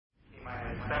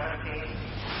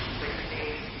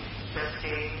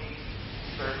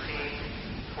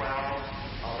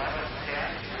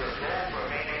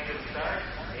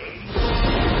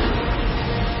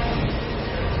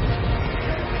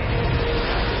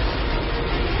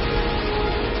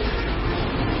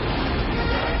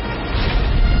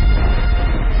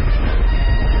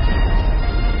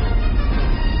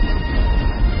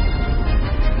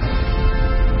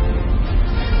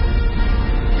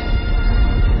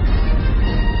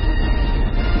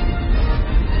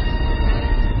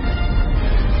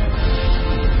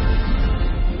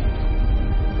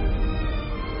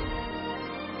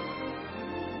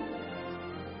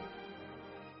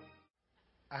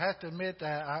to admit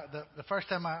that the first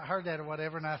time I heard that or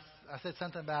whatever, and I said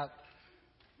something about,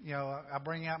 I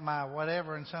bring out my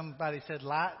whatever, and somebody said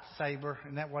lightsaber.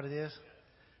 Isn't that what it is?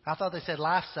 I thought they said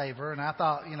lifesaver, and I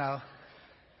thought,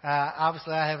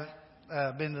 obviously I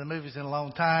haven't been to the movies in a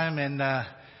long time,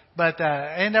 but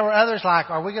there were others like,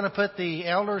 are we going to put the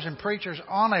elders and preachers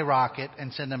on a rocket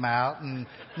and send them out? And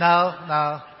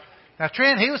no. Now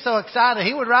Trent, he was so excited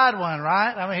he would ride one,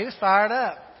 right? I mean, he was fired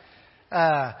up.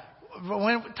 When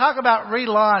we talk about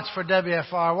relaunch for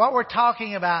WFR, what we're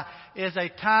talking about is a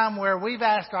time where we've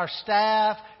asked our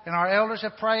staff and our elders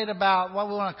have prayed about what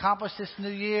we want to accomplish this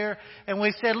new year. And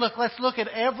we said, look, let's look at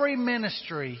every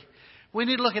ministry. We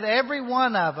need to look at every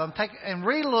one of them, take and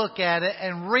relook at it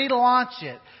and relaunch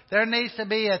it. There needs to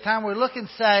be a time where we look and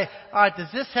say, all right,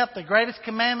 does this help the greatest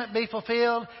commandment be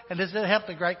fulfilled? And does it help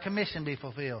the Great Commission be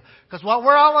fulfilled? Because what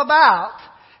we're all about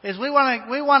is we want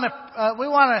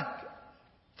to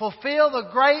fulfill the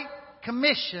Great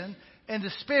Commission in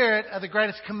the spirit of the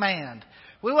greatest command.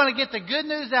 We want to get the good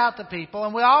news out to people,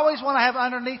 and we always want to have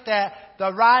underneath that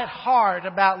the right heart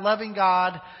about loving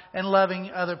God and loving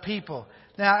other people.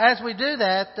 Now, as we do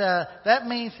that, that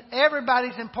means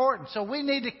everybody's important. So we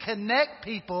need to connect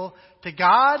people to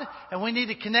God, and we need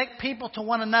to connect people to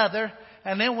one another,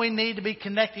 and then we need to be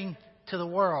connecting to the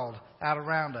world out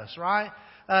around us, right?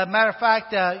 Matter of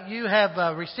fact, you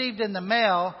have received in the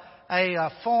mail a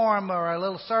form or a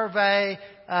little survey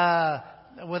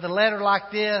with a letter like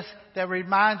this that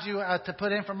reminds you to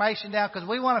put information down, because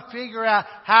we want to figure out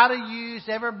how to use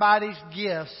everybody's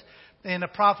gifts in a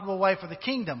profitable way for the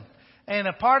kingdom. And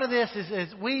a part of this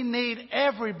is we need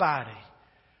everybody.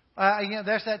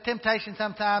 There's that temptation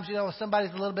sometimes, if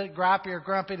somebody's a little bit gripey or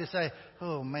grumpy to say,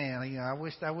 oh man, I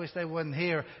wish they wasn't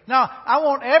here. No, I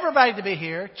want everybody to be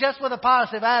here, just with a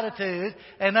positive attitude,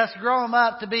 and us grow them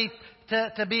up to be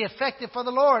effective for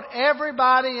the Lord.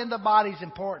 Everybody in the body is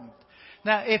important.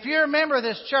 Now, if you're a member of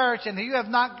this church and you have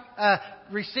not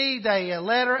received a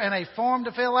letter and a form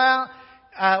to fill out,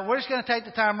 we're just going to take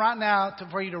the time right now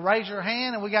for you to raise your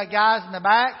hand. And we got guys in the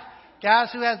back. Guys,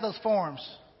 who has those forms?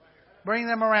 Bring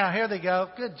them around. Here they go.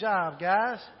 Good job,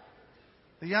 guys.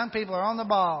 The young people are on the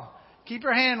ball. Keep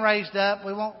your hand raised up.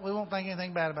 We won't think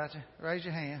anything bad about you. Raise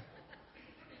your hand.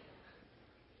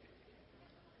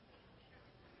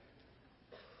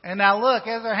 And now look,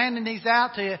 as they're handing these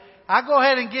out to you, I go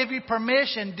ahead and give you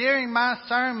permission during my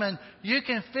sermon. You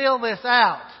can fill this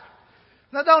out.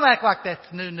 Now, don't act like that's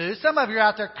new news. Some of you are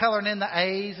out there coloring in the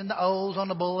A's and the O's on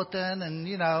the bulletin, and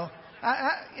yeah.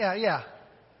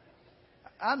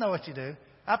 I know what you do.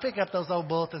 I pick up those old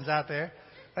bulletins out there.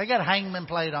 They got a hangman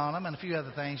plate on them and a few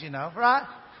other things, right?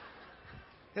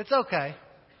 It's okay.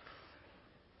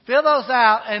 Fill those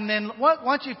out, and then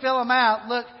once you fill them out,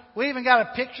 look, we even got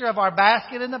a picture of our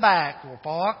basket in the back. We'll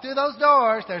walk through those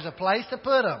doors. There's a place to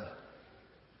put them.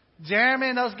 Jeremy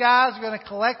and those guys are going to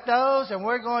collect those, and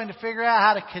we're going to figure out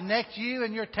how to connect you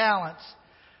and your talents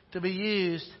to be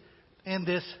used in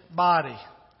this body.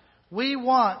 We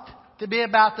want to be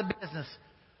about the business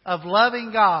of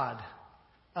loving God,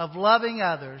 of loving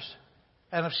others,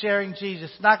 and of sharing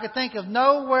Jesus. And I could think of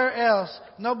nowhere else,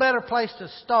 no better place to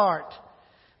start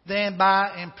than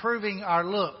by improving our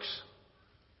looks.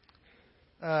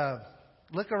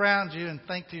 Look around you and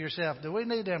think to yourself, do we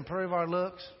need to improve our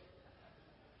looks?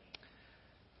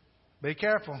 Be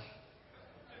careful.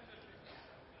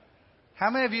 How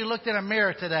many of you looked in a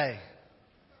mirror today?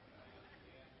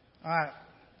 All right.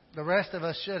 The rest of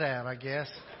us should have, I guess.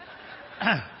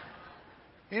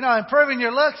 Improving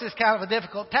your looks is kind of a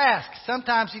difficult task.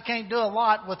 Sometimes you can't do a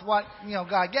lot with what,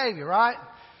 God gave you, right?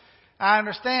 I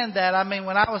understand that. I mean,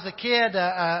 when I was a kid,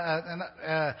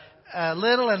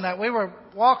 little, and we were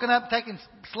walking up, taking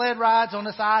sled rides on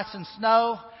this ice and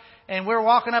snow, and we were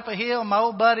walking up a hill. My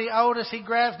old buddy Otis, he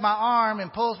grabs my arm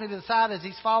and pulls me to the side as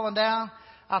he's falling down.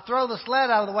 I throw the sled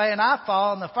out of the way and I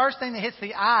fall, and the first thing that hits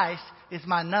the ice is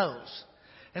my nose.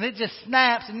 And it just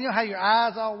snaps, and you know how your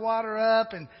eyes all water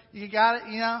up, and you got it,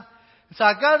 And so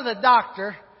I go to the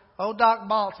doctor, old Doc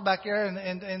Baltz back there, and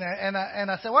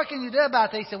I said, what can you do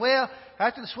about that? He said, well,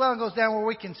 after the swelling goes down where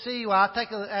we can see, we'll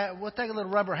take a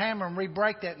little rubber hammer and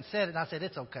re-break that and set it. And I said,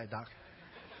 it's okay, Doc.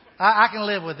 I can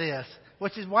live with this,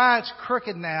 which is why it's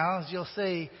crooked now, as you'll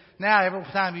see. Now, every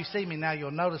time you see me now,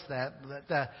 you'll notice that.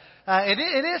 But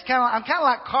it is kind of, I'm kind of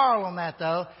like Carl on that,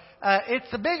 though. It's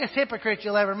the biggest hypocrite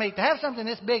you'll ever meet. To have something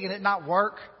this big and it not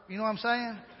work, you know what I'm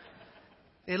saying?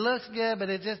 It looks good, but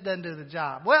it just doesn't do the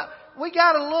job. Well, we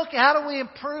got to look at how do we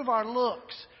improve our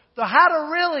looks. So how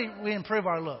do really we improve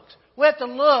our looks? We have to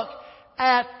look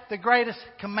at the greatest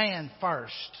command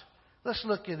first. Let's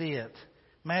look at it.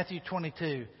 Matthew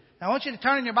 22. Now, I want you to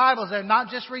turn in your Bibles there, not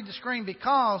just read the screen,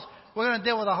 because we're going to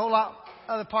deal with a whole lot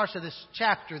other parts of this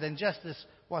chapter than just this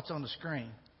what's on the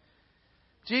screen.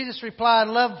 Jesus replied,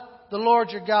 love the Lord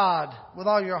your God with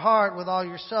all your heart, with all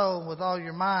your soul, with all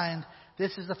your mind.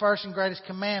 This is the first and greatest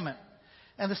commandment.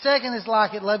 And the second is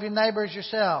like it, love your neighbor as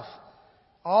yourself.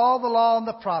 All the law and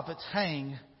the prophets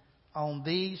hang on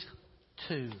these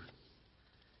two.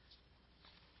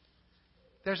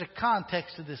 There's a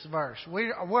context to this verse.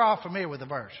 We're all familiar with the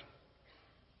verse.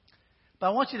 But I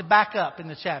want you to back up in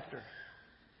the chapter.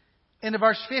 In the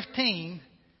verse 15,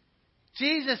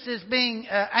 Jesus is being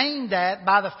aimed at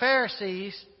by the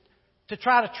Pharisees to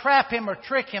try to trap him or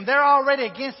trick him. They're already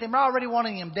against him. They're already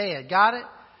wanting him dead. Got it?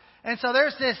 And so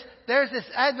there's this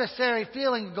adversary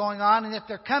feeling going on, and if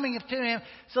they're coming to him,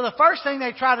 so the first thing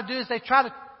they try to do is they try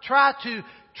to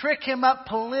trick him up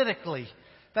politically.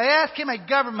 They ask him a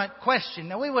government question.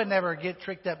 Now, we would never get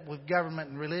tricked up with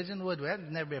government and religion, would we? That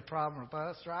would never be a problem with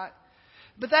us, right?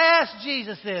 But they asked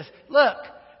Jesus this. Look,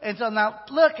 and so now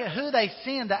look at who they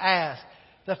send to ask.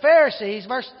 The Pharisees,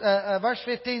 verse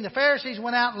 15, the Pharisees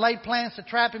went out and laid plans to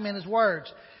trap him in his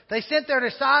words. They sent their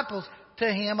disciples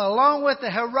to him along with the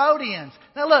Herodians.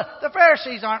 Now look, the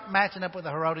Pharisees aren't matching up with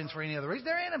the Herodians for any other reason.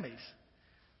 They're enemies.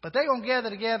 But they're going to gather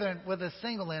together with a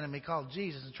single enemy called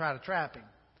Jesus and try to trap him.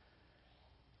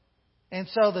 And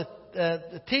so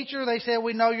the teacher, they said,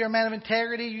 we know you're a man of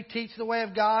integrity. You teach the way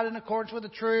of God in accordance with the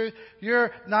truth.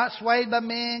 You're not swayed by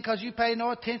men because you pay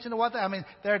no attention to what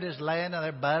they're just laying there,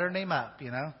 they're buttering him up,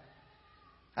 you know.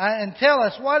 And tell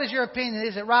us, what is your opinion?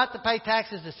 Is it right to pay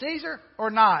taxes to Caesar or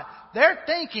not? They're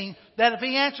thinking that if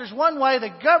he answers one way,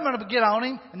 the government will get on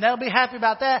him, and they'll be happy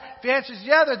about that. If he answers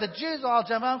the other, the Jews will all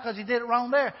jump on him because he did it wrong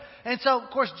there. And so, of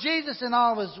course, Jesus, in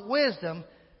all of his wisdom,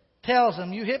 tells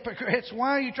them, you hypocrites, why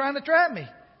are you trying to trap me?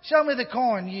 Show me the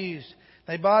coin used.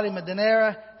 They bought him a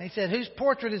denarius, and he said, whose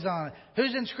portrait is on it?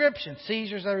 Whose inscription?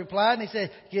 Caesar's, they replied. And he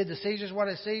said, give to Caesar's what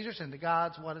is Caesar's, and to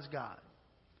God's what is God.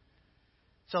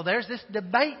 So there's this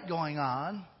debate going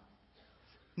on.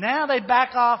 Now they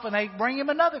back off and they bring him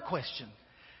another question.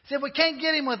 See, if we can't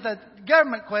get him with a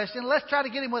government question, let's try to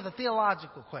get him with a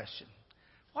theological question.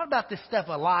 What about this stuff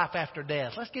of life after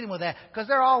death? Let's get him with that, because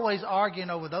they're always arguing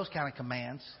over those kind of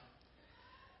commands.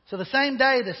 So the same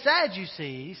day, the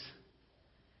Sadducees,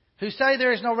 who say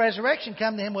there is no resurrection,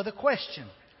 come to him with a question.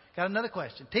 Got another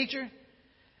question. Teacher,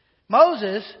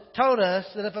 Moses told us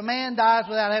that if a man dies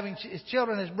without having his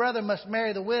children, his brother must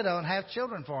marry the widow and have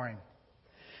children for him.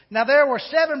 Now there were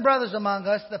 7 brothers among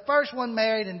us. The first one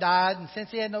married and died, and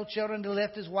since he had no children, he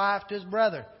left his wife to his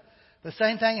brother. The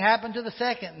same thing happened to the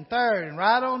second and third, and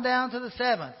right on down to the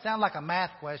 7th. Sound like a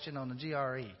math question on the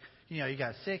GRE. You know, you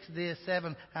got 6 this,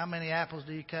 7. How many apples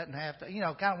do you cut in half? You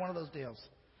know, kind of one of those deals.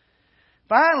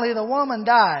 Finally, the woman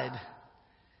died.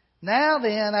 Now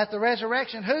then, at the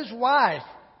resurrection, whose wife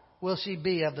will she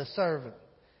be of the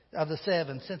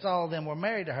 7, since all of them were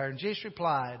married to her? And Jesus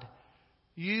replied,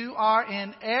 you are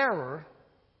in error.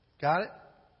 Got it?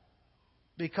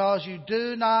 Because you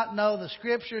do not know the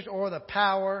Scriptures or the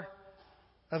power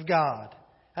of God.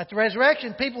 At the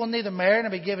resurrection, people will neither marry nor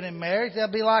be given in marriage.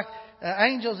 They'll be like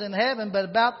angels in heaven. But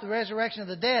about the resurrection of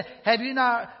the dead, have you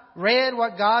not read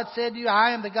what God said to you?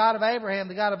 I am the God of Abraham,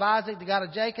 the God of Isaac, the God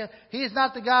of Jacob. He is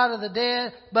not the God of the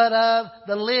dead, but of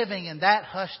the living. And that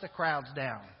hushed the crowds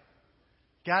down.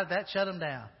 Got it? That shut them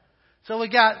down. So we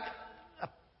got a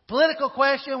political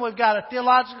question. We've got a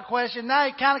theological question. Now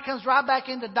it kind of comes right back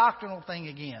into the doctrinal thing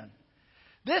again.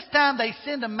 This time they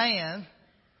send a man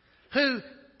who,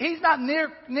 he's not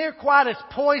near quite as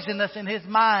poisonous in his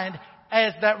mind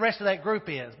as that rest of that group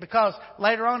is. Because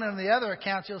later on in the other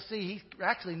accounts, you'll see he's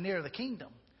actually near the kingdom.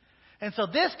 And so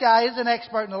this guy is an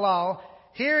expert in the law.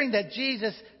 Hearing that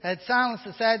Jesus had silenced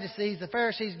the Sadducees, the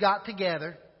Pharisees got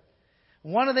together.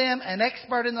 One of them, an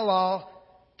expert in the law,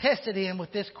 tested him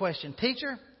with this question.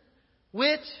 Teacher,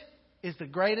 which is the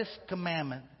greatest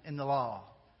commandment in the law?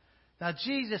 Now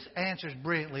Jesus answers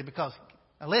brilliantly because,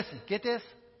 now listen, get this.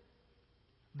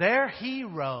 Their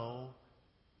hero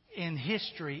in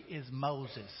history is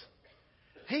Moses.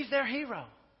 He's their hero.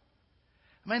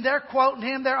 I mean, they're quoting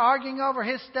him. They're arguing over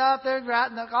his stuff. They're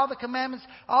writing all the commandments.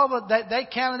 They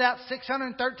counted out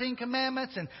 613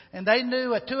 commandments, and they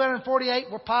knew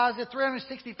 248 were positive,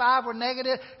 365 were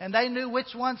negative, and they knew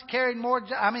which ones carried more.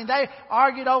 I mean, they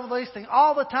argued over these things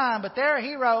all the time. But their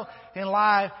hero in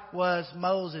life was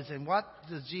Moses. And what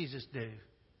does Jesus do?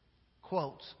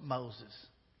 Quotes Moses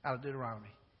out of Deuteronomy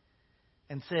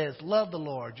and says, love the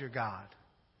Lord your God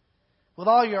with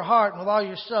all your heart and with all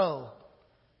your soul,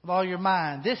 with all your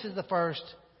mind. This is the first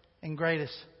and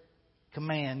greatest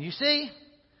command. You see,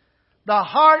 The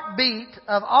heartbeat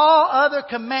of all other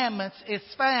commandments is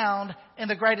found in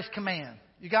the greatest command.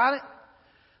 You got it?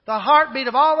 The heartbeat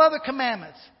of all other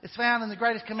commandments is found in the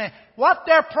greatest command. What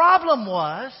their problem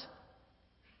was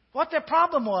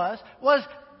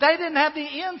they didn't have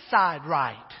the inside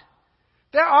right.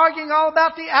 They're arguing all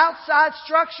about the outside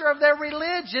structure of their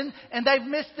religion, and they've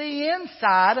missed the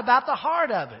inside about the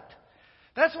heart of it.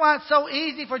 That's why it's so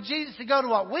easy for Jesus to go to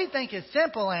what we think is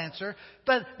simple answer,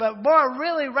 but boy,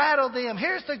 really rattled them.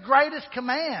 Here's the greatest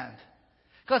command.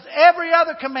 Because every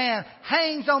other command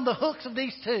hangs on the hooks of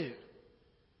these two.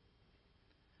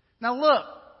 Now look,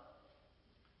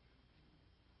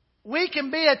 we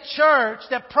can be a church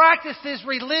that practices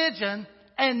religion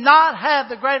and not have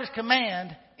the greatest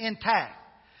command intact.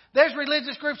 There's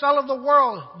religious groups all over the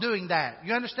world doing that.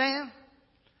 You understand?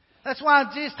 That's why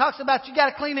Jesus talks about you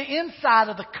got to clean the inside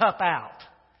of the cup out.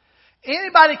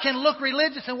 Anybody can look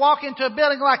religious and walk into a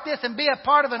building like this and be a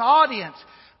part of an audience.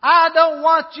 I don't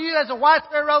want you as a White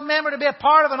Square Road member to be a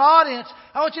part of an audience.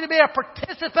 I want you to be a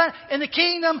participant in the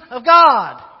kingdom of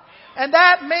God. And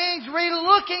that means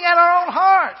relooking at our own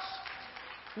hearts.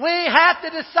 We have to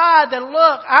decide that,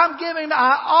 look, I'm giving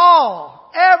my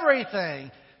all, everything.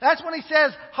 That's when he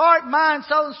says heart, mind,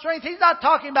 soul, and strength. He's not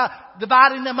talking about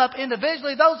dividing them up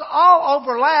individually. Those all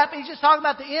overlap. He's just talking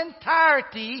about the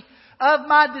entirety of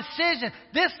my decision.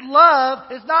 This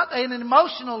love is not an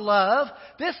emotional love.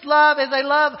 This love is a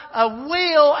love of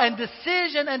will and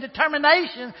decision and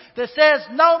determination that says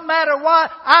no matter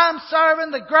what, I'm serving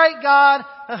the great God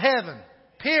of heaven.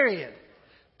 Period.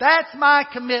 That's my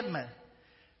commitment.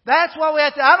 That's what we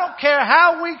have to. I don't care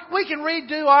how we can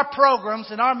redo our programs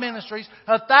and our ministries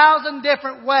 1,000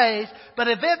 different ways, but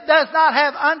if it does not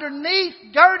have underneath,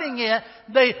 girding it,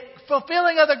 the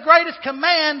fulfilling of the greatest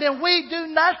command, then we do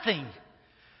nothing.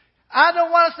 I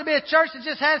don't want us to be a church that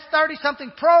just has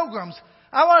 30-something programs.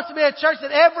 I want us to be a church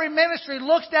that every ministry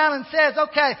looks down and says,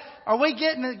 okay, are we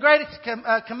getting the greatest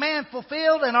command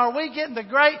fulfilled, and are we getting the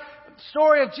great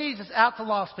story of Jesus out to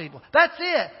lost people? That's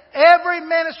it. Every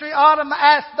ministry ought to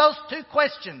ask those two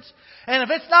questions. And if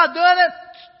it's not doing it,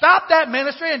 stop that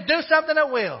ministry and do something that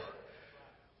will.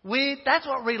 That's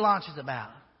what ReLaunch is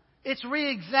about. It's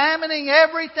re-examining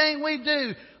everything we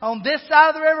do on this side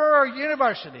of the river or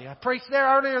university. I preached there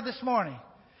earlier this morning.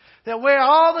 That we're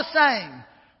all the same.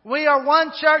 We are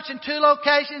one church in two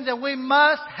locations, and we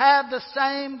must have the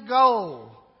same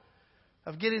goal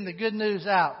of getting the good news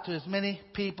out to as many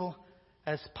people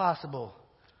as possible.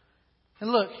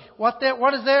 And look, what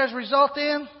does theirs result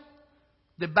in?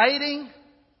 Debating,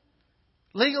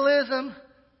 legalism,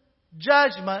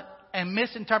 judgment, and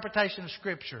misinterpretation of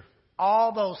Scripture.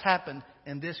 All those happen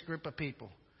in this group of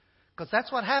people. Because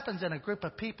that's what happens in a group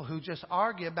of people who just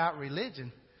argue about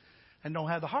religion and don't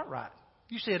have the heart right.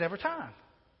 You see it every time.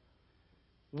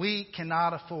 We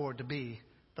cannot afford to be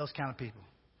those kind of people.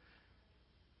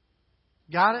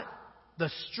 Got it?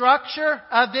 The structure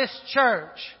of this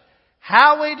church,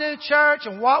 how we do church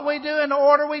and what we do and the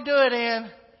order we do it in,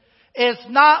 is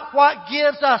not what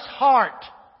gives us heart.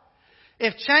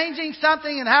 If changing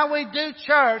something in how we do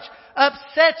church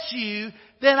upsets you,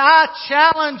 then I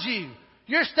challenge you.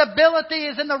 Your stability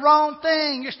is in the wrong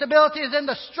thing. Your stability is in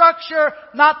the structure,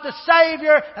 not the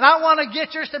Savior. And I want to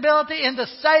get your stability in the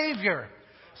Savior,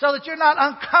 so that you're not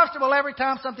uncomfortable every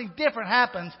time something different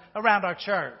happens around our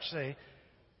church. See?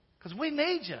 Because we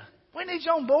need you. We need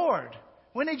you on board.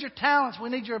 We need your talents. We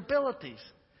need your abilities.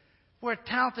 We're a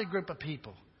talented group of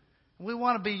people. We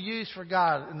want to be used for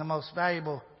God in the most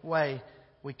valuable way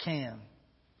we can.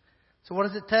 So what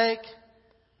does it take?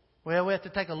 Well, we have to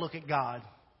take a look at God.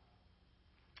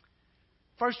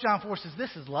 1 John 4 says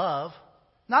this is love.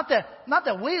 Not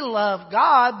that we love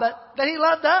God, but that He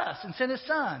loved us and sent His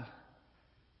Son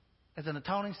as an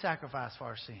atoning sacrifice for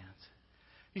our sins.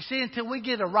 You see, until we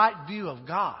get a right view of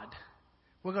God,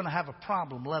 we're going to have a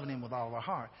problem loving Him with all of our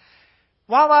heart.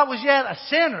 While I was yet a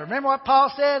sinner, remember what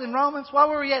Paul said in Romans? While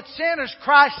we were yet sinners,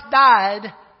 Christ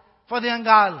died for the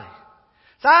ungodly.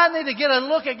 So I need to get a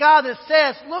look at God that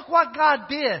says, look what God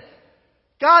did.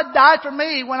 God died for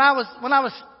me when I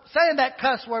was saying that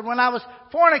cuss word, when I was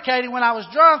fornicating, when I was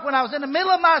drunk, when I was in the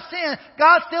middle of my sin.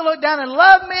 God still looked down and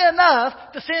loved me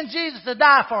enough to send Jesus to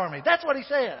die for me. That's what He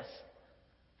says.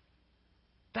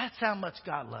 That's how much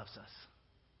God loves us.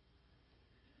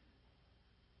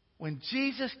 When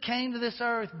Jesus came to this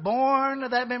earth, born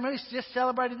of that memory, we just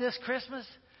celebrated this Christmas.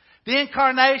 The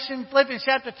incarnation, Philippians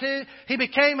chapter 2, He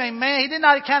became a man. He did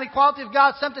not count equality of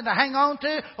God something to hang on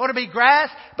to or to be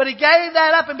grasped, but He gave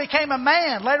that up and became a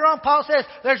man. Later on, Paul says,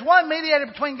 there's one mediator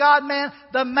between God and man,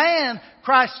 the man,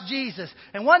 Christ Jesus.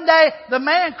 And one day, the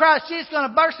man, Christ Jesus, is going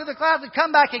to burst through the clouds and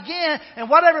come back again, and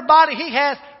whatever body He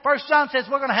has, 1 John says,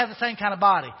 we're going to have the same kind of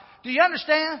body. Do you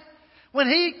understand? When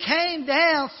He came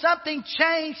down, something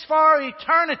changed for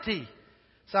eternity.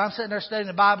 So I'm sitting there studying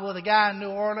the Bible with a guy in New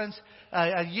Orleans.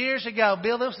 Years ago,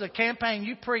 Bill, this was a campaign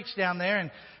you preached down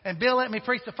there, and Bill let me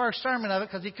preach the first sermon of it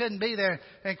because he couldn't be there.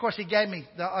 And of course, he gave me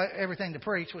everything to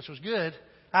preach, which was good.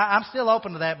 I'm still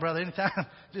open to that, brother. Anytime,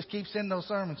 just keep sending those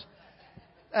sermons.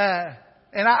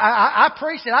 And I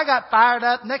preached it. I got fired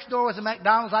up. Next door was a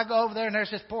McDonald's. I go over there, and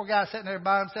there's this poor guy sitting there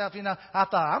by himself. You know, I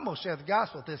thought, I'm going to share the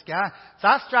gospel with this guy. So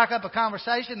I strike up a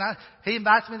conversation. He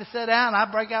invites me to sit down. I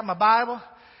break out my Bible,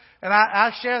 and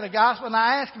I share the gospel. And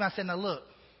I ask him, I said, now look,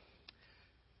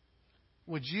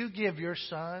 would you give your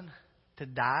son to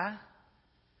die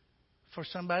for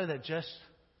somebody that just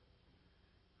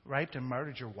raped and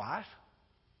murdered your wife?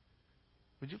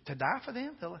 Would you to die for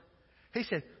them? He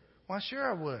said, well, sure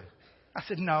I would. I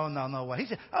said, no way. He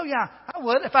said, oh yeah, I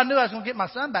would if I knew I was going to get my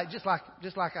son back just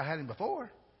like I had him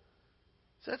before.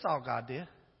 So that's all God did.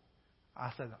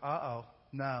 I said,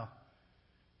 no.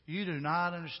 You do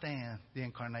not understand the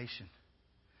incarnation.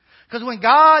 Because when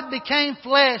God became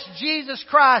flesh, Jesus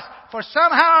Christ, for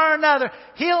somehow or another,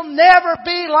 He'll never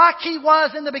be like He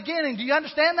was in the beginning. Do you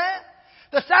understand that?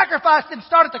 The sacrifice didn't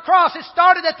start at the cross. It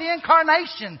started at the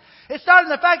incarnation. It started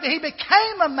in the fact that He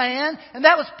became a man, and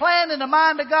that was planned in the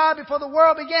mind of God before the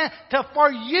world began, for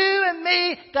you and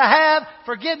me to have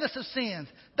forgiveness of sins.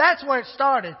 That's where it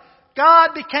started.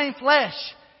 God became flesh,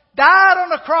 died on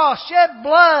the cross, shed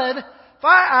blood for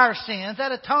our sins,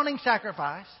 that atoning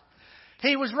sacrifice.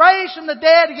 He was raised from the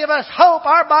dead to give us hope.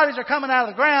 Our bodies are coming out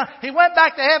of the ground. He went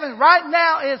back to heaven. Right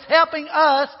now is helping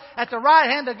us at the right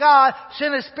hand of God,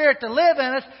 send His Spirit to live in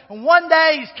us. And one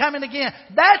day He's coming again.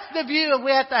 That's the view we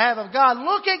have to have of God.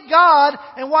 Look at God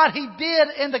and what He did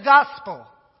in the gospel.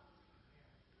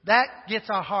 That gets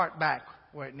our heart back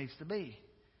where it needs to be.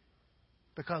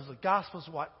 Because the gospel is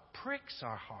what pricks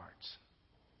our hearts.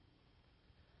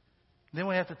 Then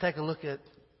we have to take a look at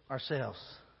ourselves.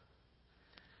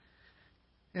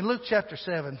 In Luke chapter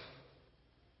 7,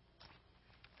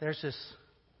 there's this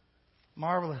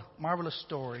marvelous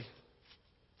story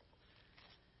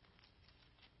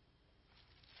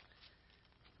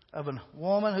of a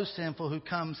woman who's sinful who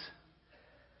comes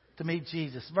to meet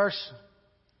Jesus. Verse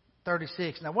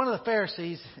 36. Now, one of the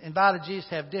Pharisees invited Jesus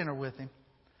to have dinner with him.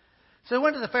 So he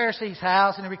went to the Pharisee's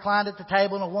house, and he reclined at the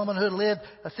table. And a woman who had lived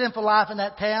a sinful life in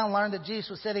that town learned that Jesus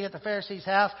was sitting at the Pharisee's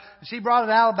house. And she brought an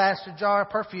alabaster jar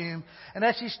of perfume. And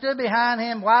as she stood behind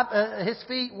him, his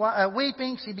feet,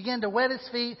 weeping, she began to wet his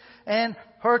feet and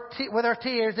with her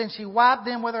tears. Then she wiped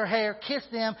them with her hair,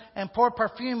 kissed them, and poured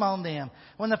perfume on them.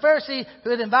 When the Pharisee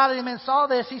who had invited him in saw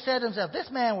this, he said to himself,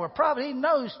 "This man were probably, he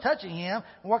knows touching him,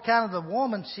 and what kind of a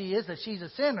woman she is, that she's a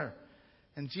sinner."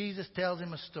 And Jesus tells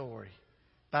him a story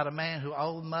about a man who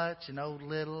owed much and owed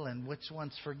little, and which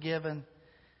one's forgiven.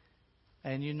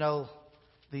 And you know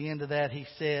the end of that. He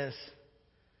says,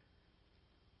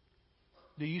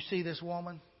 "Do you see this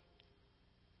woman?"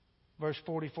 Verse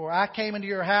 44, "I came into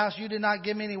your house. You did not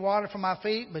give me any water for my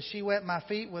feet, but she wet my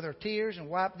feet with her tears and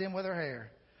wiped them with her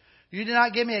hair. You did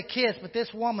not give me a kiss, but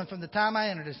this woman from the time I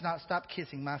entered has not stopped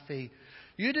kissing my feet.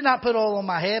 You did not put oil on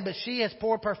my head, but she has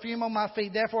poured perfume on my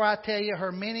feet. Therefore I tell you,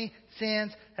 her many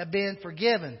sins have been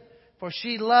forgiven, for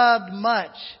she loved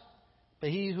much. But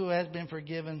he who has been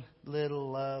forgiven little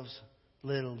loves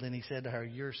little." Then he said to her,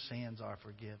 "Your sins are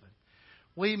forgiven."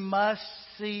 We must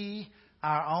see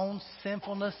our own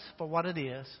sinfulness for what it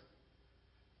is,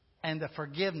 and the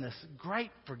forgiveness,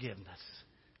 great forgiveness,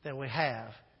 that we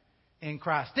have in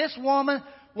Christ. This woman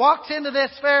walks into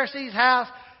this Pharisee's house.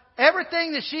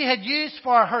 Everything that she had used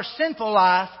for her sinful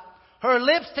life, her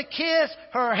lips to kiss,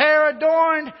 her hair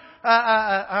adorned,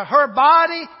 her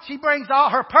body, she brings all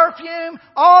her perfume,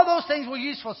 all those things were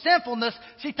used for sinfulness.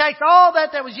 She takes all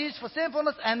that was used for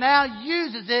sinfulness and now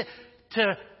uses it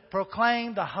to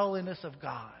proclaim the holiness of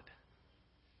God.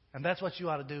 And that's what you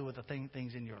ought to do with the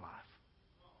things in your life.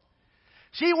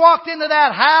 She walked into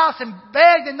that house and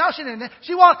begged, and no, she didn't.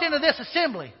 She walked into this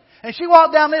assembly. And she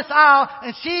walked down this aisle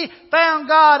and she found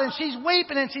God, and she's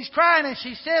weeping and she's crying and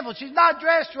she's sinful. She's not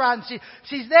dressed right, and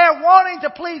she's there wanting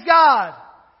to please God.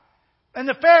 And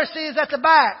the Pharisee is at the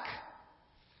back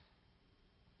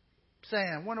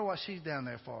saying, "I wonder what she's down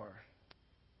there for."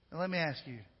 And let me ask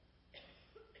you,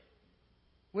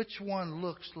 which one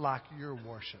looks like your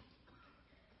worship?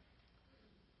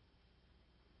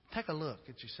 Take a look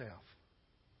at yourself.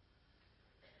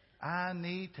 I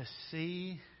need to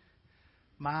see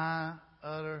my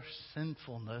utter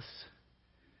sinfulness.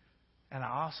 And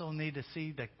I also need to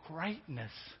see the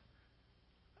greatness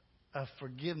of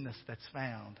forgiveness that's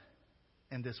found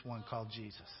in this one called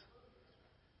Jesus.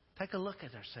 Take a look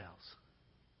at ourselves.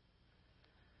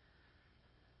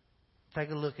 Take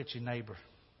a look at your neighbor.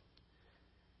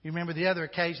 You remember the other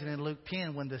occasion in Luke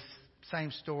 10 when this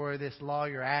same story, this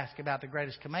lawyer asked about the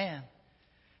greatest command.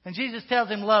 And Jesus tells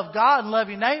him, love God and love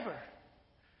your neighbor.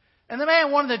 And the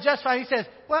man wanted to justify. He says,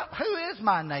 well, who is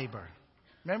my neighbor?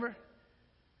 Remember?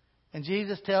 And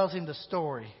Jesus tells him the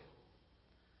story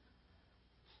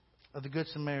of the Good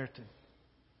Samaritan.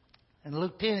 In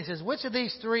Luke 10, he says, which of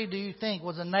these three do you think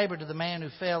was a neighbor to the man who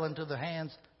fell into the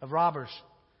hands of robbers?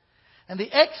 And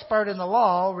the expert in the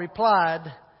law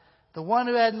replied, the one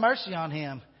who had mercy on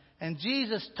him. And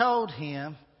Jesus told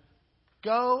him,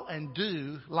 go and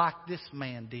do like this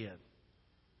man did.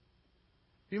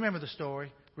 You remember the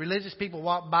story. Religious people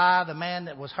walked by the man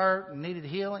that was hurt and needed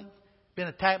healing, been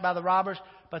attacked by the robbers.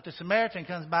 But the Samaritan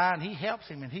comes by and he helps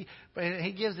him. And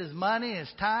he gives his money,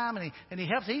 his time, and he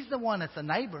helps. He's the one that's a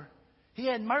neighbor. He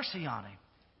had mercy on him.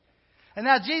 And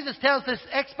now Jesus tells this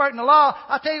expert in the law,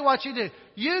 I'll tell you what you do.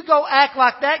 You go act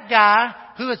like that guy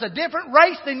who is a different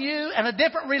race than you and a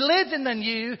different religion than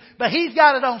you, but he's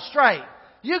got it on straight.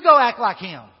 You go act like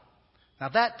him. Now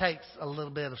that takes a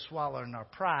little bit of swallowing our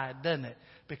pride, doesn't it?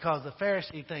 Because the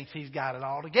Pharisee thinks he's got it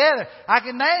all together. I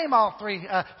can name all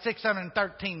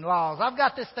 613 laws. I've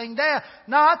got this thing down.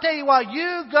 No, I'll tell you what.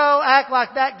 You go act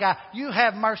like that guy. You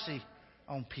have mercy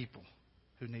on people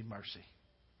who need mercy.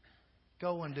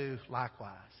 Go and do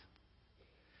likewise.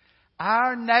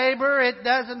 Our neighbor, it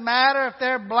doesn't matter if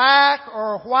they're black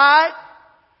or white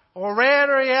or red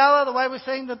or yellow, the way we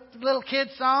sing the little kid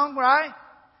song, right?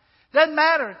 Doesn't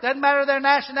matter. Doesn't matter their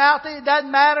nationality. It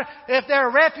doesn't matter if they're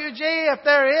a refugee, if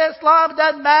they're Islam. It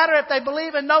doesn't matter if they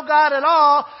believe in no God at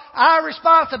all. Our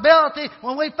responsibility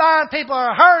when we find people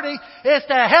are hurting is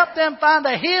to help them find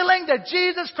the healing that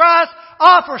Jesus Christ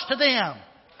offers to them.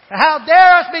 How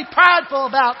dare us be prideful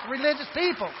about religious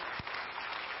people?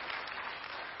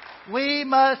 We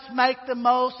must make the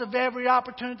most of every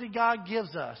opportunity God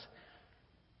gives us.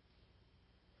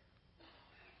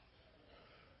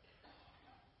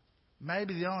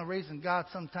 Maybe the only reason God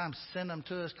sometimes sends them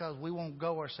to us is because we won't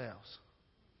go ourselves.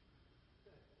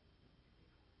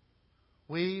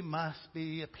 We must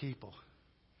be a people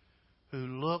who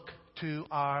look to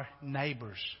our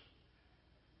neighbors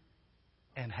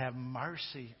and have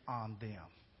mercy on them.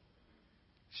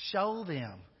 Show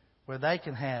them where they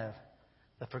can have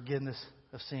the forgiveness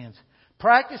of sins.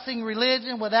 Practicing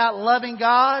religion without loving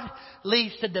God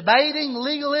leads to debating,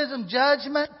 legalism,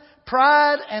 judgment,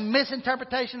 pride, and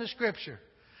misinterpretation of Scripture.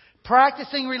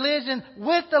 Practicing religion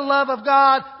with the love of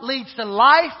God leads to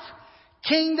life,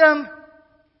 kingdom,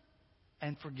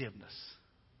 and forgiveness.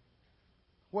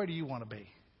 Where do you want to be?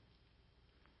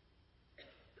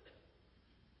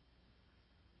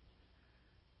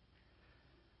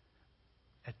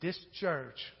 At this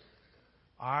church,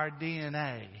 our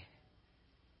DNA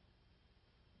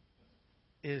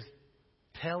is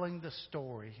telling the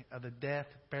story of the death,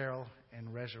 burial,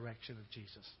 and resurrection of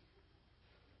Jesus.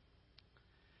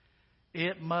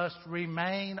 It must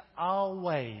remain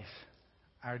always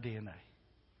our DNA.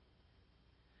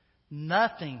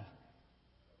 Nothing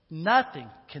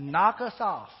can knock us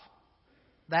off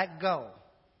that goal.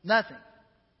 Nothing.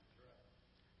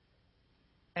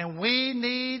 And we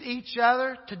need each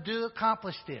other to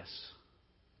accomplish this.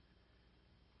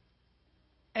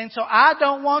 And so I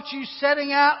don't want you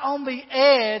sitting out on the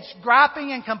edge,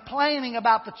 griping and complaining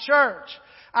about the church.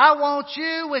 I want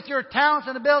you, with your talents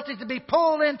and abilities, to be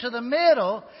pulled into the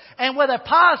middle and with a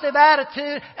positive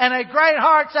attitude and a great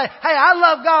heart say, hey, I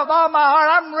love God with all my heart.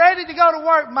 I'm ready to go to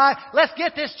work, Mike. Let's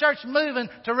get this church moving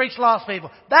to reach lost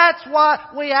people. That's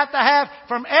what we have to have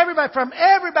from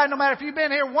everybody, no matter if you've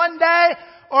been here one day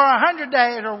or 100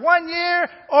 days or 1 year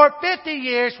or 50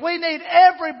 years. We need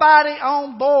everybody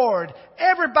on board.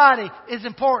 Everybody is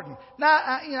important. Now,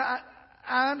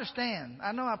 I understand.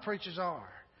 I know how preachers are.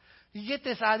 You get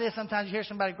this idea, sometimes you hear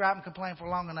somebody gripe and complain for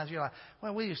long enough, you're like,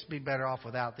 well, we used to be better off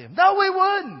without them. No, we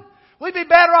wouldn't. We'd be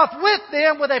better off with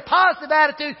them with a positive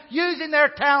attitude, using their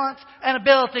talents and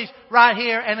abilities right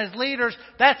here. And as leaders,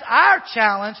 that's our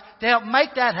challenge to help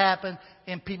make that happen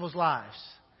in people's lives.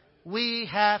 We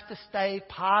have to stay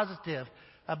positive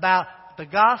about the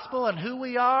gospel and who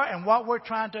we are and what we're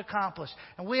trying to accomplish.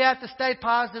 And we have to stay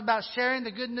positive about sharing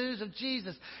the good news of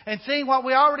Jesus and seeing what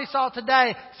we already saw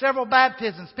today, several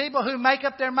baptisms. People who make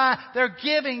up their mind, they're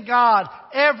giving God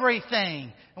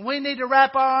everything. And we need to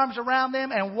wrap our arms around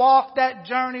them and walk that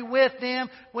journey with them.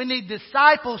 We need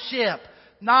discipleship,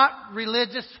 not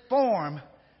religious form.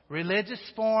 Religious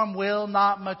form will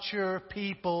not mature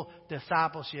people.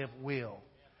 Discipleship will.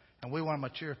 And we want to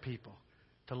mature people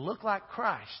to look like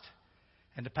Christ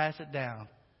and to pass it down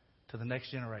to the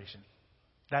next generation.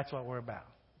 That's what we're about.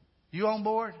 You on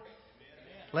board?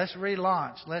 Let's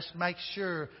relaunch. Let's make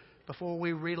sure before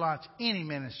we relaunch any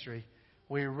ministry,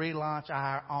 we relaunch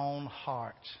our own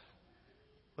hearts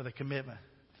with a commitment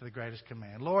to the greatest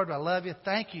command. Lord, I love you.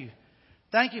 Thank you.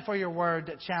 Thank you for your word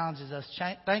that challenges us.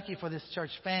 Thank you for this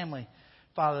church family,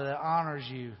 Father, that honors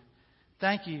you.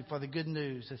 Thank you for the good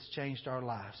news that's changed our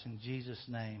lives. In Jesus'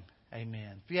 name,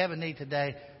 amen. If you have a need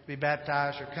today to be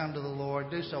baptized or come to the Lord,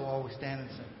 do so while we stand and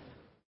sing.